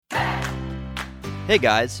Hey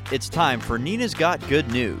guys, it's time for Nina's Got Good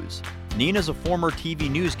News. Nina's a former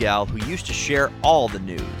TV news gal who used to share all the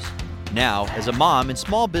news. Now, as a mom and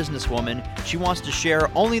small businesswoman, she wants to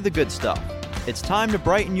share only the good stuff. It's time to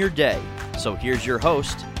brighten your day. So here's your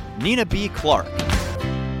host, Nina B. Clark.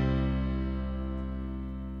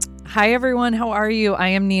 Hi, everyone. How are you? I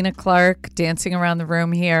am Nina Clark, dancing around the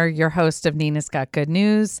room here, your host of Nina's Got Good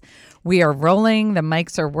News. We are rolling, the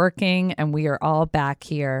mics are working, and we are all back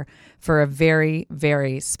here for a very,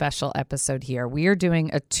 very special episode here. We are doing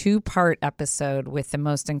a two-part episode with the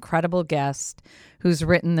most incredible guest who's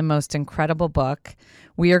written the most incredible book.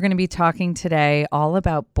 We are going to be talking today all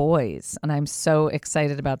about boys, and I'm so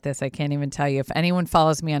excited about this. I can't even tell you. If anyone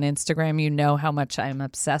follows me on Instagram, you know how much I'm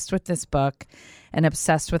obsessed with this book and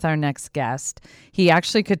obsessed with our next guest. He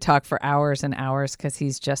actually could talk for hours and hours because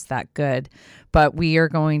he's just that good. But we are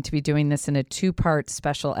going to be doing this in a two-part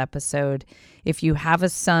special episode. If you have a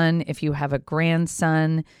son, if you have a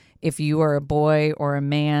grandson, if you are a boy or a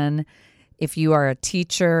man, if you are a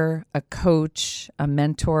teacher, a coach, a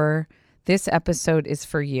mentor, this episode is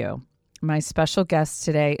for you. My special guest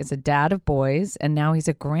today is a dad of boys, and now he's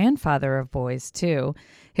a grandfather of boys too.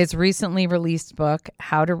 His recently released book,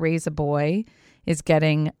 How to Raise a Boy, is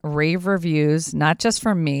getting rave reviews, not just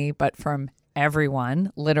from me, but from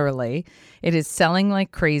everyone, literally. It is selling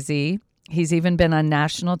like crazy. He's even been on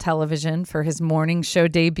national television for his morning show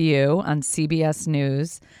debut on CBS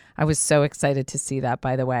News. I was so excited to see that,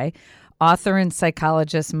 by the way. Author and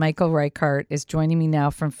psychologist Michael Reichart is joining me now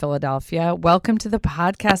from Philadelphia. Welcome to the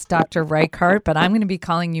podcast, Dr. Reichart, but I'm going to be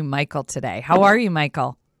calling you Michael today. How are you,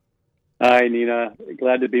 Michael? Hi, Nina.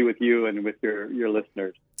 Glad to be with you and with your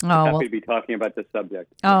listeners. Happy to be talking about this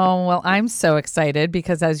subject. Oh, well, I'm so excited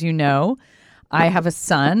because, as you know, I have a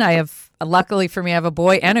son. Luckily for me, I have a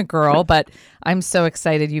boy and a girl, but I'm so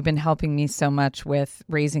excited. You've been helping me so much with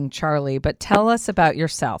raising Charlie. But tell us about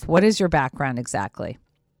yourself. What is your background exactly?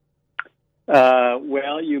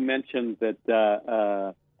 Well, you mentioned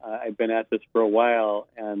that I've been at this for a while,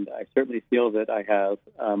 and I certainly feel that I have.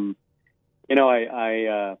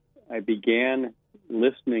 I began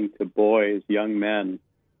listening to boys, young men,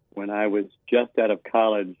 when I was just out of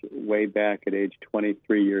college, way back at age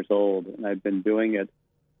 23 years old, and I've been doing it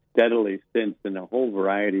steadily since in a whole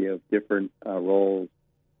variety of different roles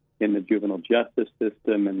in the juvenile justice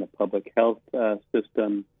system, in the public health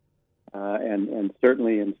system, and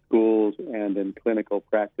certainly in schools and in clinical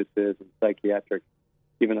practices and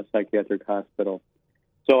even a psychiatric hospital.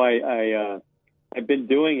 So I've been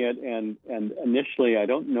doing it, and initially I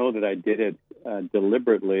don't know that I did it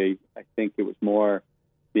deliberately. I think it was more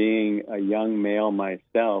being a young male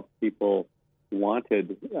myself. People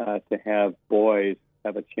wanted to have boys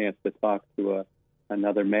have a chance to talk to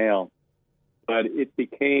another male. But it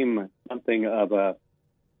became something of a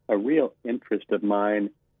real interest of mine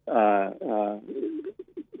for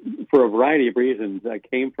a variety of reasons. I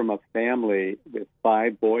came from a family with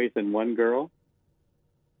 5 boys and 1 girl.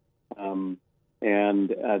 And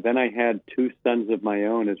then I had 2 sons of my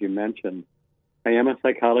own, as you mentioned. I am a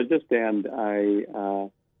psychologist, and I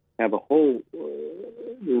have a whole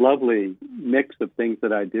lovely mix of things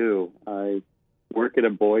that I do. I work at a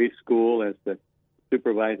boys' school as the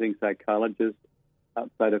supervising psychologist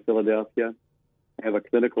outside of Philadelphia. I have a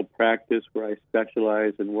clinical practice where I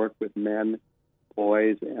specialize and work with men,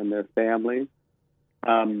 boys, and their families.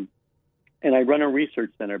 And I run a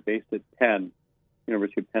research center based at Penn,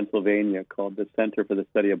 University of Pennsylvania, called the Center for the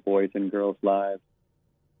Study of Boys and Girls' Lives,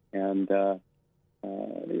 and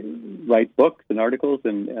write books and articles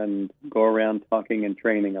and go around talking and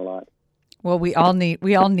training a lot. Well, we all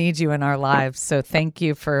need you in our lives. So thank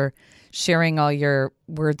you for sharing all your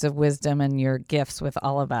words of wisdom and your gifts with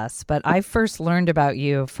all of us. But I first learned about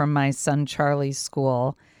you from my son Charlie's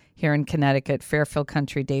school here in Connecticut, Fairfield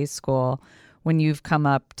Country Day School, when you've come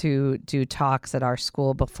up to do talks at our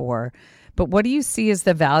school before. But what do you see as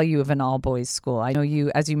the value of an all-boys school? I know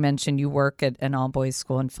you, as you mentioned, you work at an all-boys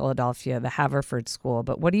school in Philadelphia, the Haverford School.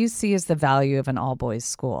 But what do you see as the value of an all-boys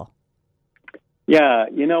school? Yeah,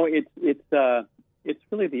 it's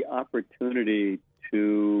really the opportunity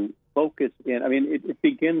to focus in. I mean, it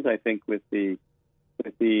begins, I think, with the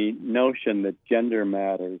notion that gender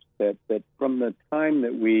matters. That from the time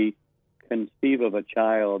that we conceive of a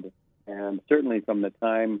child, and certainly from the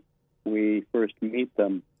time we first meet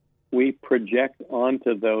them, we project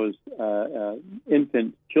onto those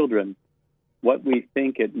infant children what we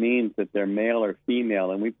think it means that they're male or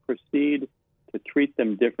female, and we proceed to treat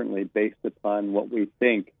them differently based upon what we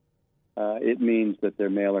think it means that they're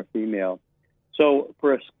male or female. So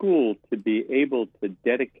for a school to be able to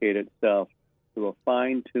dedicate itself to a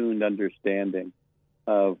fine-tuned understanding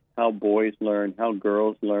of how boys learn, how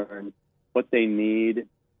girls learn, what they need,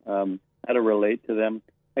 how to relate to them,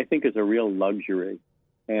 I think is a real luxury.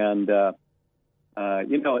 And,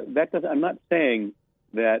 I'm not saying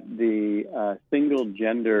that the single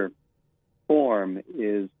gender form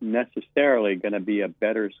is necessarily going to be a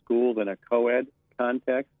better school than a co-ed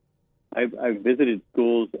context. I've visited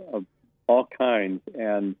schools of all kinds,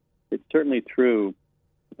 and it's certainly true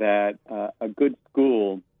that a good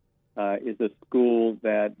school is a school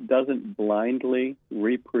that doesn't blindly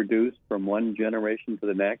reproduce from one generation to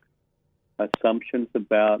the next assumptions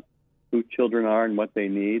about who children are and what they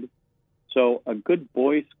need. So a good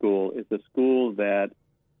boys' school is a school that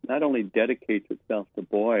not only dedicates itself to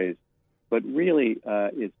boys, but really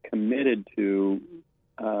is committed to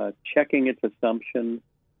checking its assumptions,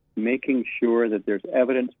 making sure that there's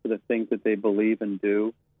evidence for the things that they believe and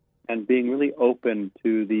do, and being really open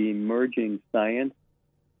to the emerging science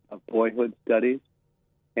of boyhood studies.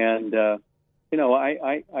 And,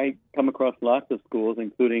 I come across lots of schools,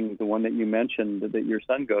 including the one that you mentioned that your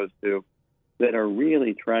son goes to, that are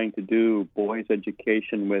really trying to do boys'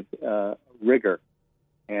 education with rigor.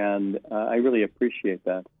 And I really appreciate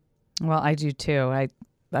that. Well, I do too.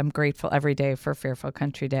 I'm grateful every day for Fairfield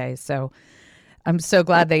Country Day. So I'm so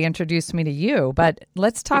glad they introduced me to you. But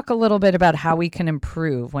let's talk a little bit about how we can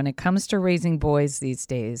improve when it comes to raising boys these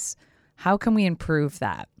days. How can we improve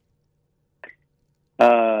that?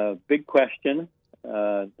 Big question.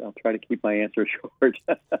 I'll try to keep my answer short.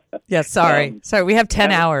 Yeah, sorry. Sorry, we have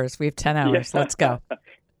 10 hours. We have 10 hours. Yeah. Let's go.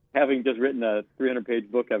 Having just written a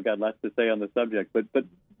 300-page book, I've got lots to say on the subject. But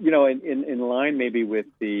in line maybe with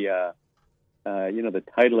the the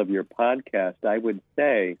title of your podcast, I would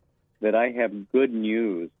say that I have good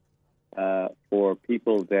news for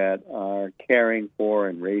people that are caring for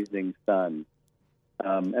and raising sons.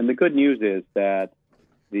 And the good news is that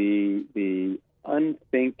the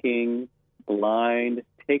unthinking, blind,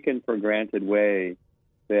 taken for granted way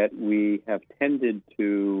that we have tended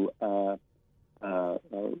to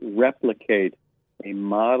replicate a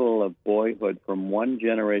model of boyhood from one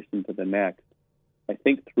generation to the next, I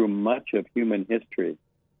think through much of human history,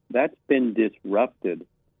 that's been disrupted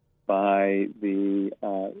by the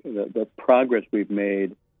progress we've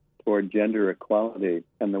made toward gender equality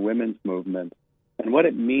and the women's movement. And what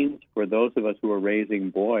it means for those of us who are raising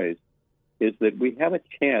boys is that we have a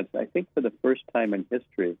chance, I think for the first time in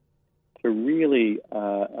history, to really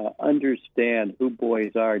understand who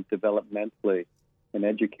boys are developmentally and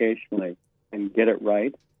educationally and get it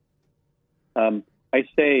right. I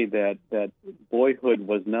say that boyhood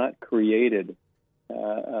was not created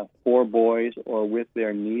for boys or with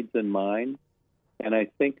their needs in mind. And I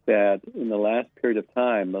think that in the last period of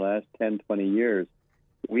time, the last 10, 20 years,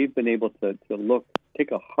 we've been able to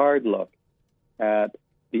take a hard look at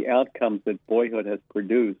the outcomes that boyhood has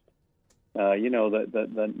produced,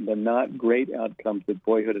 the not great outcomes that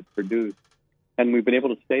boyhood has produced. And we've been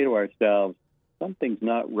able to say to ourselves, something's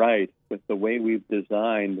not right with the way we've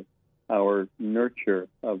designed our nurture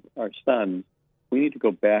of our sons. We need to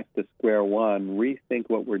go back to square one, rethink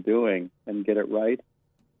what we're doing, and get it right.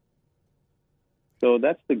 So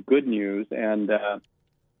that's the good news. And,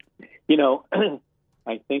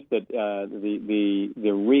 I think that the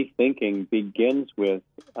rethinking begins with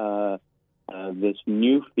this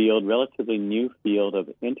new field, relatively new field of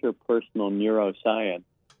interpersonal neuroscience,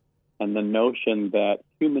 and the notion that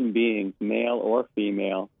human beings, male or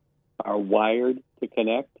female, are wired to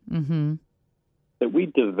connect, that we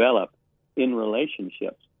develop in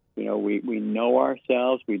relationships. We know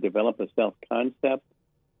ourselves, we develop a self-concept,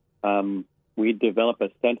 we develop a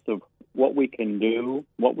sense of what we can do,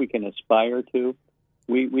 what we can aspire to.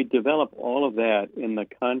 We develop all of that in the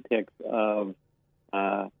context of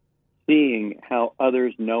seeing how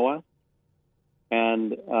others know us.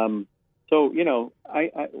 And so,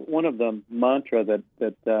 one of the mantra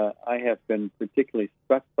that I have been particularly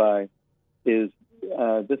struck by is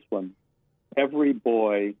this one: every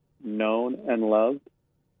boy known and loved.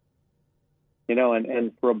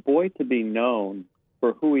 And for a boy to be known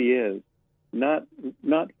for who he is, not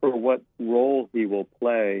for what role he will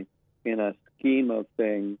play in a scheme of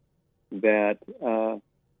things that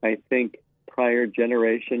I think prior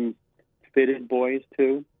generations fitted boys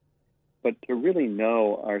to, but to really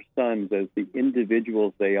know our sons as the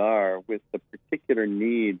individuals they are with the particular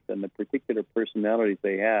needs and the particular personalities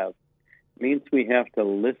they have means we have to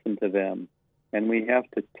listen to them, and we have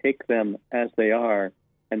to take them as they are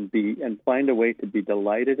and find a way to be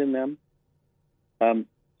delighted in them.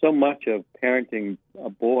 So much of parenting a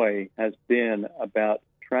boy has been about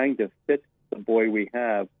trying to fit the boy we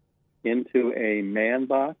have into a man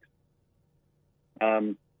box,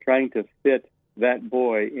 trying to fit that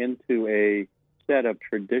boy into a set of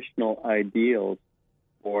traditional ideals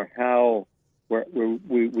for how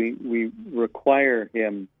we require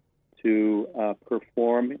him to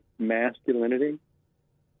perform masculinity,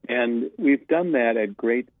 and we've done that at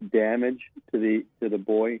great damage to the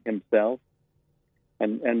boy himself,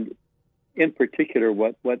 and in particular,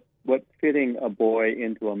 what fitting a boy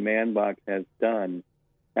into a man box has done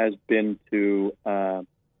has been to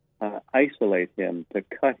isolate him, to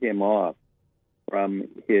cut him off from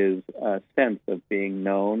his sense of being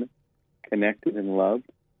known, connected, and loved.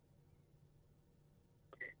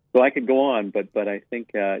 So I could go on, but I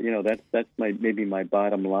think that's maybe my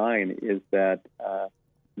bottom line is that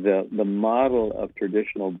the model of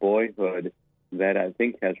traditional boyhood that I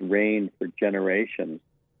think has reigned for generations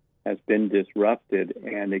has been disrupted,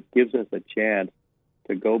 and it gives us a chance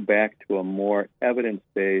to go back to a more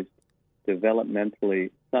evidence-based,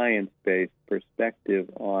 developmentally science-based perspective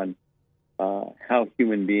on how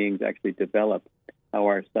human beings actually develop, how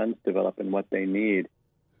our sons develop, and what they need,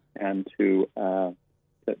 and to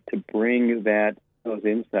bring those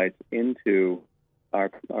insights into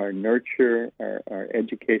our nurture, our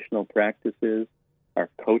educational practices, our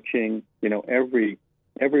coaching.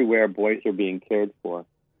 Everywhere boys are being cared for.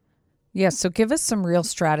 Yeah, so give us some real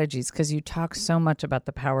strategies, because you talk so much about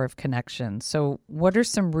the power of connection. So what are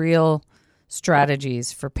some real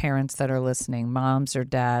strategies for parents that are listening, moms or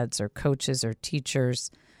dads or coaches or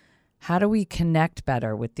teachers? How do we connect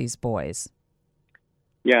better with these boys?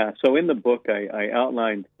 Yeah, so in the book, I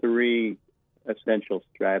outlined 3 essential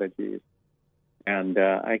strategies, and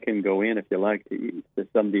I can go in, if you like, to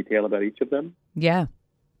some detail about each of them. Yeah.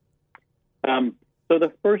 So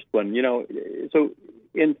the first one, so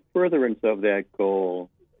in furtherance of that goal,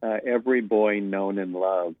 every boy known and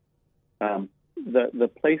loved, the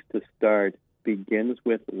place to start begins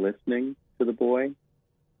with listening to the boy.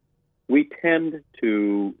 We tend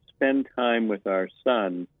to spend time with our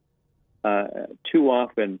sons too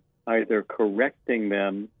often either correcting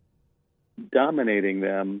them, dominating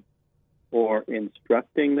them, or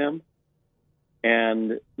instructing them.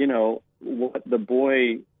 And, what the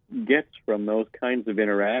boy gets from those kinds of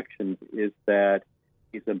interactions is that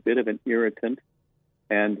he's a bit of an irritant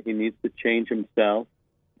and he needs to change himself.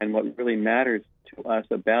 And what really matters to us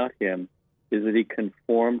about him is that he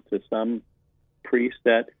conforms to some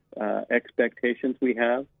preset expectations we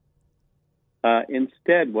have.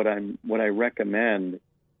 Instead, what I recommend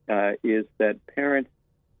is that parents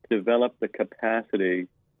develop the capacity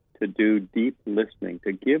to do deep listening,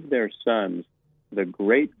 to give their sons the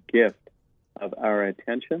great gift of our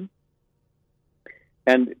attention.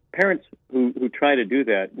 And parents who try to do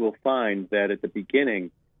that will find that at the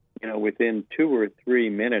beginning, within 2 or 3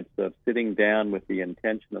 minutes of sitting down with the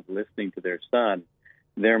intention of listening to their son,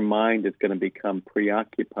 their mind is going to become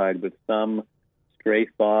preoccupied with some stray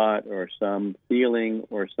thought or some feeling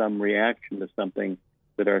or some reaction to something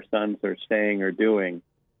that our sons are saying or doing.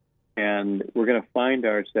 And we're going to find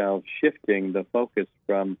ourselves shifting the focus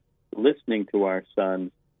from listening to our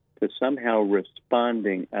sons to somehow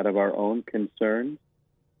responding out of our own concerns.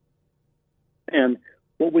 And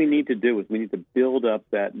what we need to do is we need to build up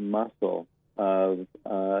that muscle of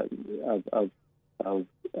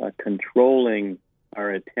controlling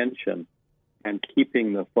our attention and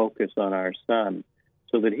keeping the focus on our son,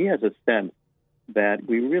 so that he has a sense that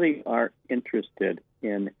we really are interested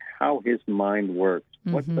in how his mind works,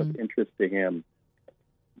 what's of interest to him,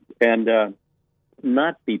 and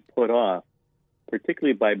not be put off,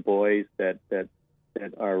 particularly by boys that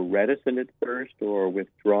are reticent at first or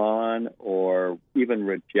withdrawn or even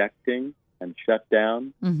rejecting and shut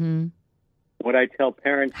down. Mm-hmm. What I tell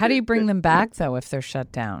parents... How do you bring them back, though, if they're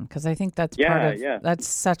shut down? Because I think that's that's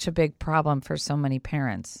such a big problem for so many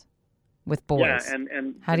parents with boys. Yeah,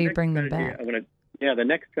 and how do you bring them back? The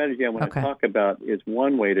next strategy I want to talk about is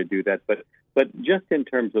one way to do that. But just in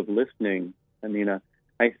terms of listening, Nina,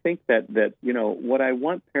 I think that what I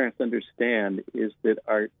want parents to understand is that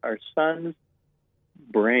our sons'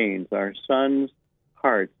 brains, our sons'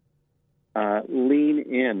 hearts lean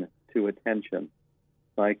in to attention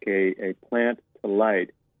like a plant to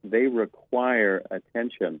light. They require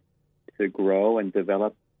attention to grow and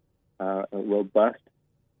develop a robust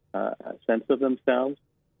sense of themselves.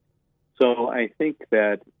 So I think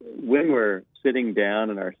that when we're sitting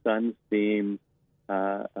down and our sons seem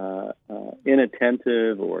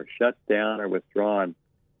inattentive or shut down or withdrawn,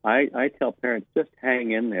 I tell parents, just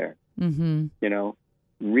hang in there. Mm-hmm.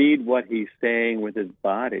 Read what he's saying with his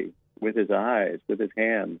body, with his eyes, with his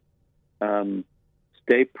hands.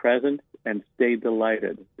 Stay present and stay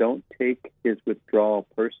delighted. Don't take his withdrawal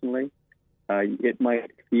personally. It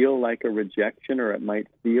might feel like a rejection, or it might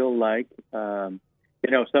feel like,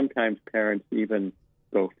 sometimes parents even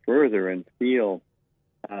go further and feel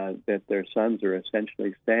that their sons are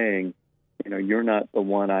essentially saying, you're not the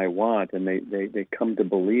one I want, and they come to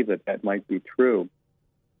believe that might be true.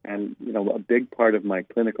 And, a big part of my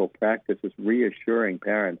clinical practice is reassuring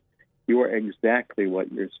parents, you are exactly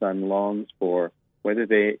what your son longs for, whether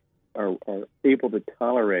they are able to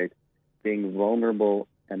tolerate being vulnerable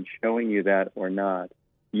and showing you that or not.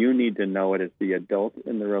 You need to know it as the adult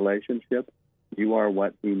in the relationship. You are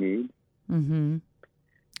what he needs. Mm-hmm.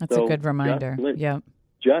 That's a good reminder. Yep.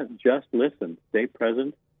 Just listen. Stay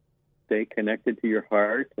present. Stay connected to your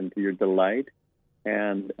heart and to your delight.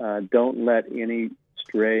 And don't let any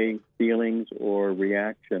stray feelings or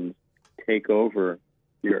reactions take over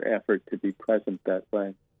your effort to be present that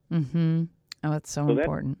way. Mm-hmm. Oh, it's so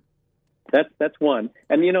important. That's one.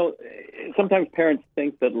 And, sometimes parents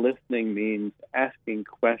think that listening means asking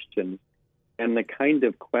questions. And the kind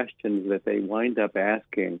of questions that they wind up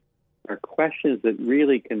asking are questions that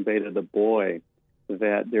really convey to the boy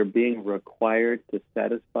that they're being required to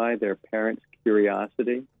satisfy their parents'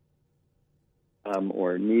 curiosity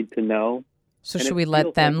or need to know. So should we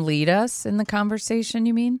let them lead us in the conversation,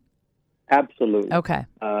 you mean? Absolutely. Okay.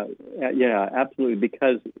 Yeah, absolutely.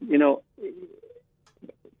 Because,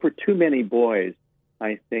 for too many boys,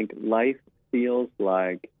 I think life feels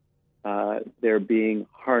like they're being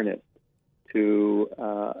harnessed to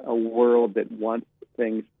a world that wants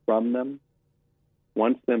things from them,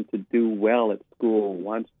 wants them to do well at school,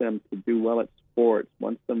 wants them to do well at sports,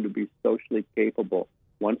 wants them to be socially capable,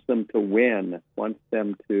 wants them to win, wants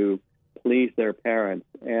them to please their parents.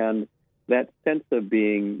 And that sense of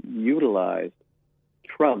being utilized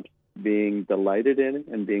trumps being delighted in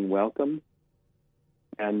and being welcomed.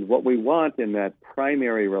 And what we want in that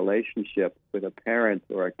primary relationship with a parent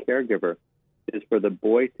or a caregiver is for the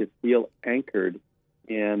boy to feel anchored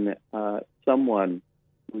in someone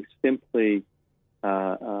who simply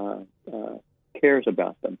cares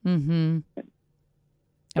about them. Mm-hmm.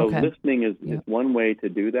 So listening is one way to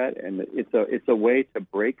do that, and it's a way to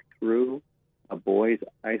break through a boy's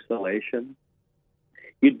isolation.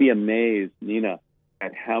 You'd be amazed, Nina,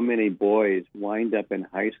 at how many boys wind up in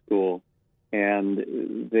high school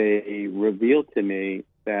and they reveal to me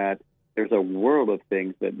that there's a world of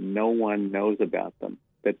things that no one knows about them,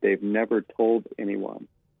 that they've never told anyone.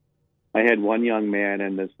 I had one young man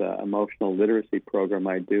in this emotional literacy program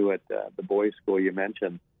I do at the boys' school you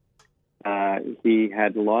mentioned. He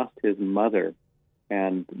had lost his mother,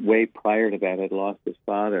 and way prior to that had lost his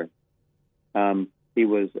father. He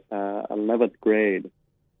was 11th grade,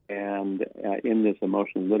 and in this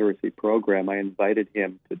emotional literacy program, I invited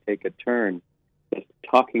him to take a turn just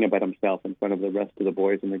talking about himself in front of the rest of the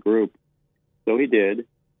boys in the group. So he did,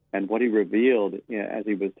 and what he revealed as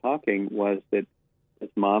he was talking was that his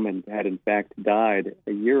mom had in fact died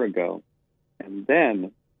a year ago. And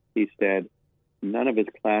then he said none of his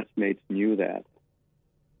classmates knew that.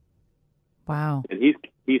 Wow. And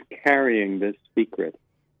he's carrying this secret,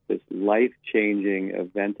 this life-changing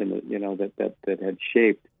event, that had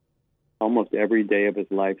shaped almost every day of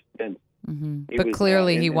his life since. Mm-hmm. But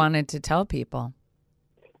clearly he wanted to tell people.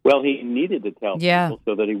 Well, he needed to tell people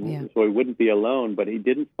so that he wouldn't be alone, but he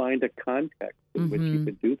didn't find a context in which he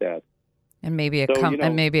could do that. And maybe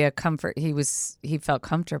a comfort. He felt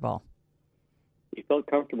comfortable. He felt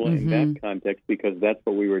comfortable in that context because that's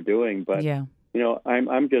what we were doing. But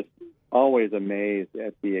I'm just always amazed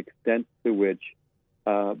at the extent to which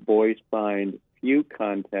boys find few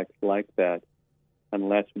contexts like that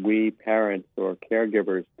unless we parents or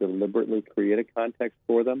caregivers deliberately create a context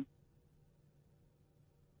for them.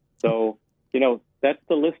 So, that's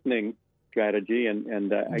the listening strategy,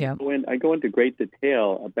 and I go into great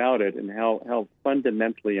detail about it and how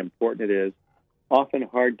fundamentally important it is. Often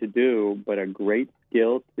hard to do, but a great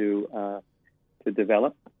skill to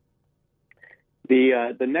develop.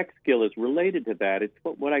 The next skill is related to that. It's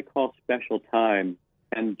what I call special time.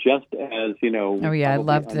 And just as, Oh, yeah, I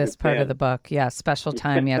loved this part of the book. Yeah, special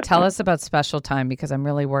time. Yeah, tell us about special time because I'm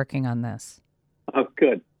really working on this. Oh,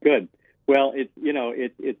 good. Well,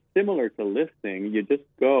 it's similar to listening. You just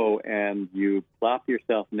go and you plop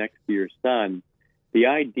yourself next to your son. The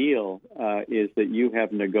ideal is that you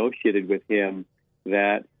have negotiated with him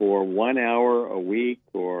that for 1 hour a week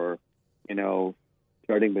or,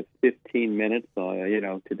 starting with 15 minutes,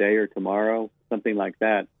 today or tomorrow, something like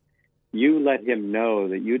that, you let him know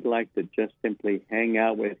that you'd like to just simply hang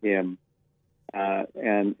out with him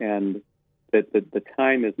and that the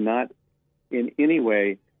time is not in any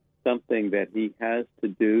way something that he has to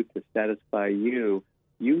do to satisfy you,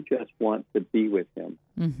 You just want to be with him,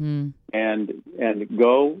 Mm-hmm. and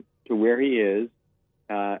go to where he is,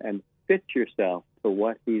 and fit yourself to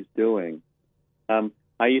what he's doing.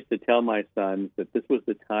 I used to tell my sons that this was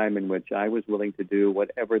the time in which I was willing to do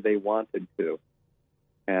whatever they wanted to.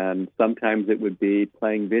 And sometimes it would be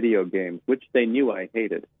playing video games, which they knew I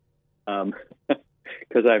hated,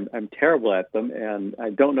 because I'm terrible at them, and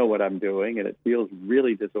I don't know what I'm doing, and it feels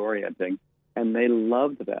really disorienting. And they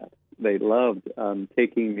loved that. They loved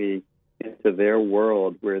taking me into their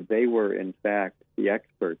world where they were, in fact, the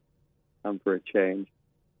experts for a change.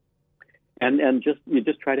 And you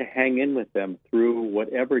just try to hang in with them through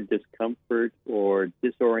whatever discomfort or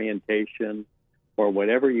disorientation or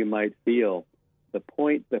whatever you might feel. The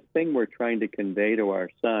thing we're trying to convey to our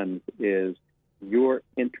sons is, you're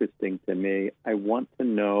interesting to me. I want to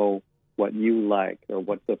know what you like or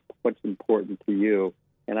what's important to you,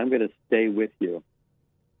 and I'm going to stay with you.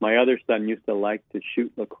 My other son used to like to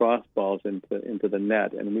shoot lacrosse balls into the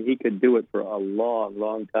net, and he could do it for a long,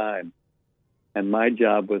 long time. And my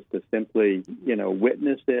job was to simply,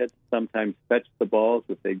 witness it, sometimes fetch the balls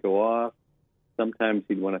if they go off. Sometimes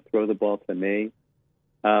he'd want to throw the ball to me.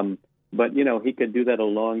 But, he could do that a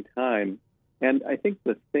long time. And I think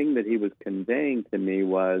the thing that he was conveying to me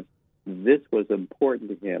was this was important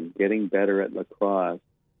to him, getting better at lacrosse,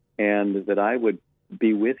 and that I would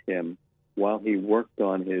be with him while he worked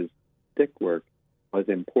on his stick work was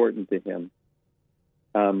important to him.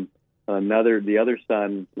 The other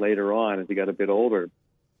son later on, as he got a bit older,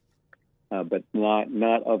 but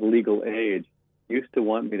not of legal age, used to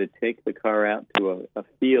want me to take the car out to a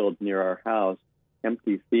field near our house,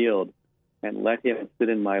 empty field, and let him sit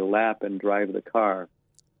in my lap and drive the car.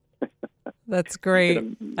 That's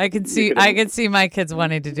great. I can see my kids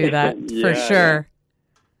wanting to do that for sure.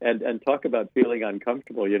 Yeah. And talk about feeling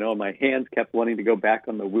uncomfortable. My hands kept wanting to go back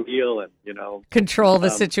on the wheel and control the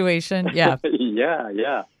situation. Yeah.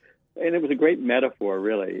 yeah. And it was a great metaphor,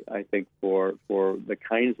 really, I think, for the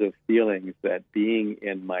kinds of feelings that being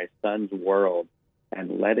in my son's world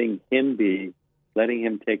and letting him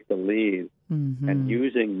take the lead, mm-hmm. and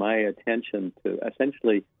using my attention to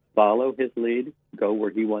essentially follow his lead, go where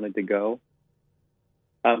he wanted to go.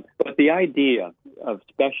 But the idea of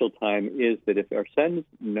special time is that if our sons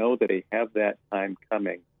know that they have that time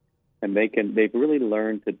coming, and they've really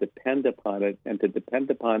learned to depend upon it and to depend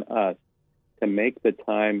upon us to make the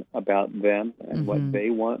time about them and mm-hmm. what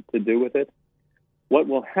they want to do with it, what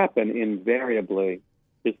will happen invariably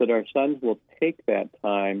is that our sons will take that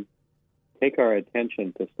time, take our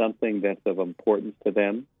attention to something that's of importance to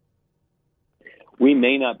them. We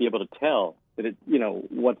may not be able to tell that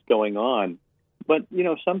what's going on, but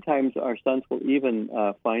sometimes our sons will even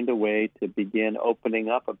find a way to begin opening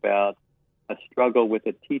up about a struggle with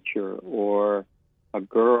a teacher or a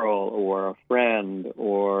girl or a friend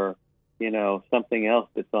or something else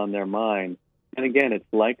that's on their mind. And again, it's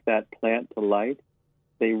like that plant to light.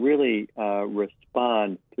 They really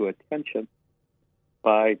respond to attention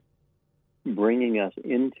by bringing us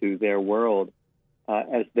into their world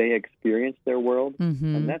as they experience their world.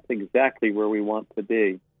 Mm-hmm. And that's exactly where we want to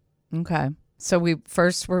be. Okay. So we're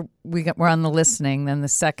on the listening, then the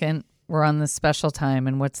second we're on the special time,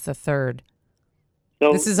 and what's the third?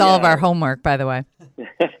 So, this is all of our homework, by the way.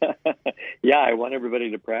 Yeah, I want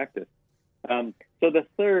everybody to practice. So the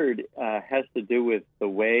third has to do with the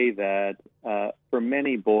way that for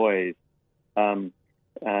many boys,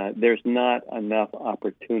 there's not enough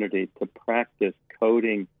opportunity to practice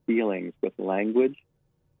coding feelings with language,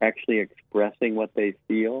 actually expressing what they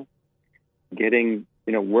feel,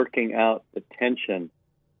 working out the tension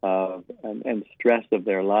and stress of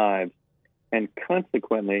their lives. And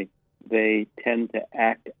consequently, they tend to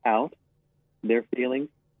act out their feelings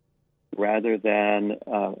rather than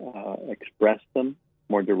express them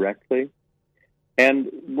more directly.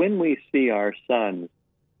 And when we see our sons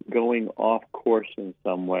going off course in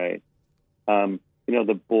some way,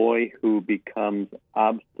 the boy who becomes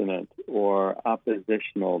obstinate or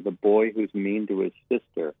oppositional, the boy who's mean to his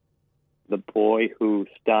sister, the boy who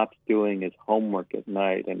stops doing his homework at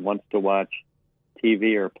night and wants to watch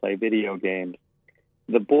TV or play video games,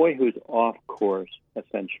 the boy who's off course,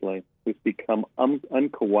 essentially, who's become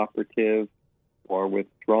uncooperative or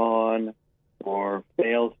withdrawn or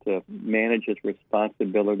fails to manage his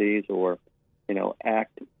responsibilities or,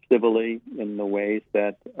 act civilly in the ways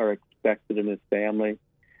that are expected in his family,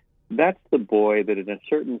 that's the boy that in a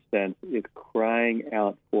certain sense is crying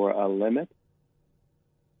out for a limit.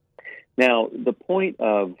 Now, the point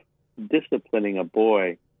of disciplining a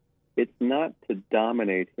boy, it's not to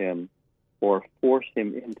dominate him or force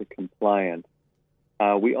him into compliance.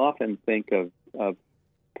 We often think of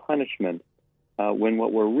punishment when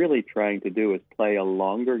what we're really trying to do is play a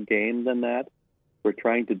longer game than that. We're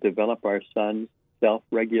trying to develop our son's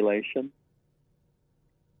self-regulation.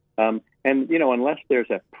 And, unless there's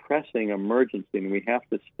a pressing emergency and we have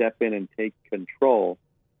to step in and take control,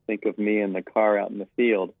 think of me in the car out in the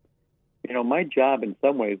field, my job in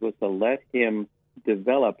some ways was to let him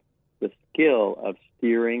develop the skill of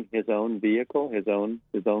steering his own vehicle, his own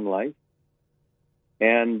life.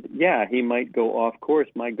 And yeah, he might go off course.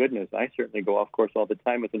 My goodness, I certainly go off course all the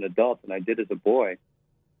time as an adult, and I did as a boy.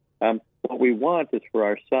 What we want is for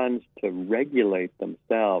our sons to regulate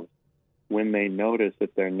themselves when they notice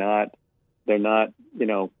that they're not,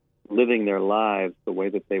 living their lives the way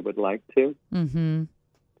that they would like to. Mm-hmm.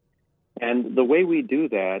 And the way we do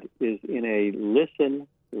that is in a listen,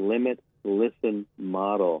 limit, listen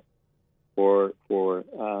model for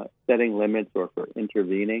setting limits or for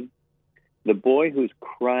intervening. The boy who's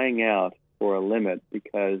crying out for a limit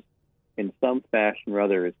because in some fashion or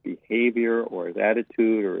other his behavior or his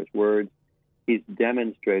attitude or his words, he's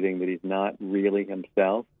demonstrating that he's not really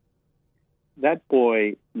himself. That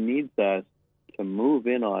boy needs us to move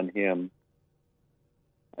in on him,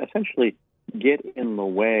 essentially get in the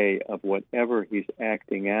way of whatever he's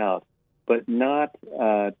acting out, but not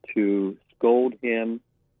to scold him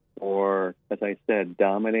or, as I said,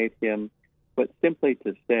 dominate him, but simply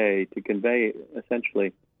to convey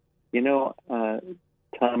essentially,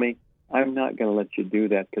 Tommy, I'm not going to let you do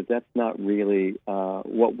that because that's not really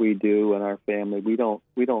what we do in our family. We don't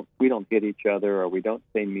hit each other, or we don't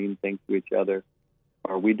say mean things to each other,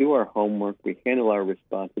 or we do our homework, we handle our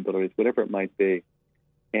responsibilities, whatever it might be.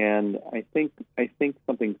 And I think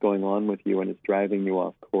something's going on with you and it's driving you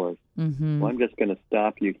off course. Mm-hmm. Well, I'm just going to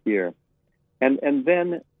stop you here. And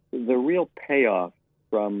then the real payoff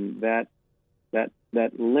from that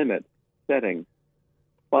limit setting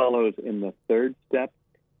follows in the third step,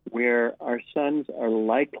 where our sons are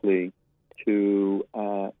likely to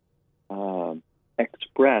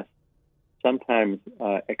express, sometimes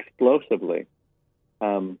explosively,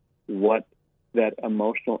 what that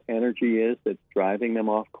emotional energy is that's driving them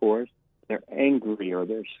off course. They're angry, or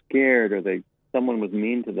they're scared, or someone was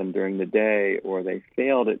mean to them during the day, or they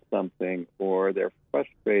failed at something, or they're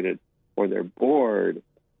frustrated, or they're bored,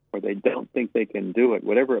 or they don't think they can do it,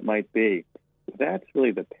 whatever it might be. That's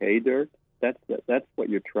really the pay dirt. That's what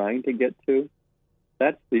you're trying to get to.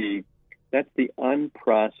 That's the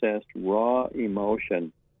unprocessed, raw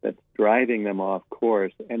emotion that's driving them off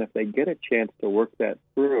course. And if they get a chance to work that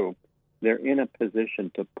through, they're in a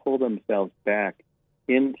position to pull themselves back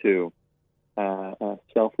into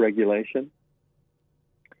self-regulation.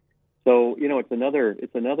 So, it's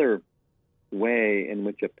another way in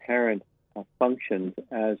which a parent functions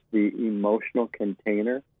as the emotional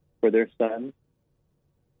container for their son.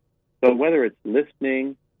 So whether it's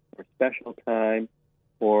listening or special time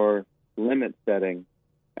or limit setting,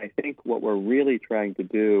 I think what we're really trying to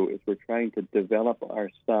do is we're trying to develop our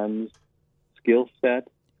son's skill set,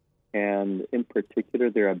 and in particular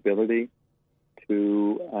their ability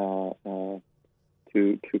to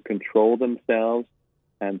control themselves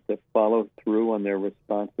and to follow through on their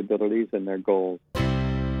responsibilities and their goals.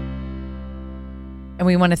 And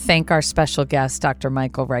we want to thank our special guest, Dr.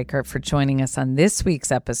 Michael Reichert, for joining us on this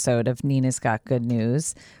week's episode of Nina's Got Good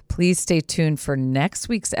News. Please stay tuned for next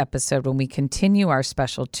week's episode when we continue our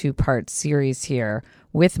special 2-part series here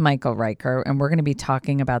with Michael Reichert, and we're going to be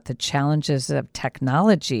talking about the challenges of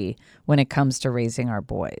technology when it comes to raising our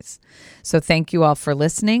boys. So thank you all for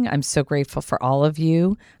listening. I'm so grateful for all of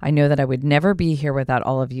you. I know that I would never be here without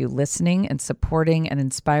all of you listening and supporting and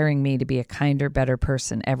inspiring me to be a kinder, better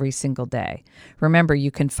person every single day. Remember,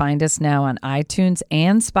 you can find us now on iTunes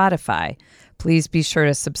and Spotify. Please be sure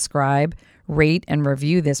to subscribe, rate, and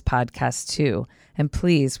review this podcast too. And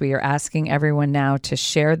please, we are asking everyone now to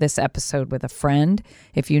share this episode with a friend.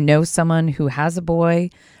 If you know someone who has a boy,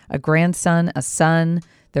 a grandson, a son,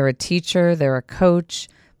 they're a teacher, they're a coach,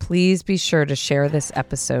 please be sure to share this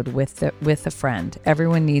episode with a friend.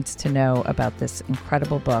 Everyone needs to know about this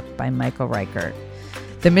incredible book by Michael Reichert.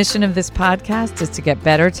 The mission of this podcast is to get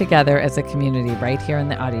better together as a community right here in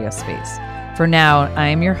the audio space. For now, I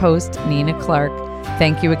am your host, Nina Clark.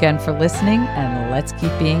 Thank you again for listening, and let's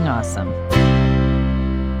keep being awesome.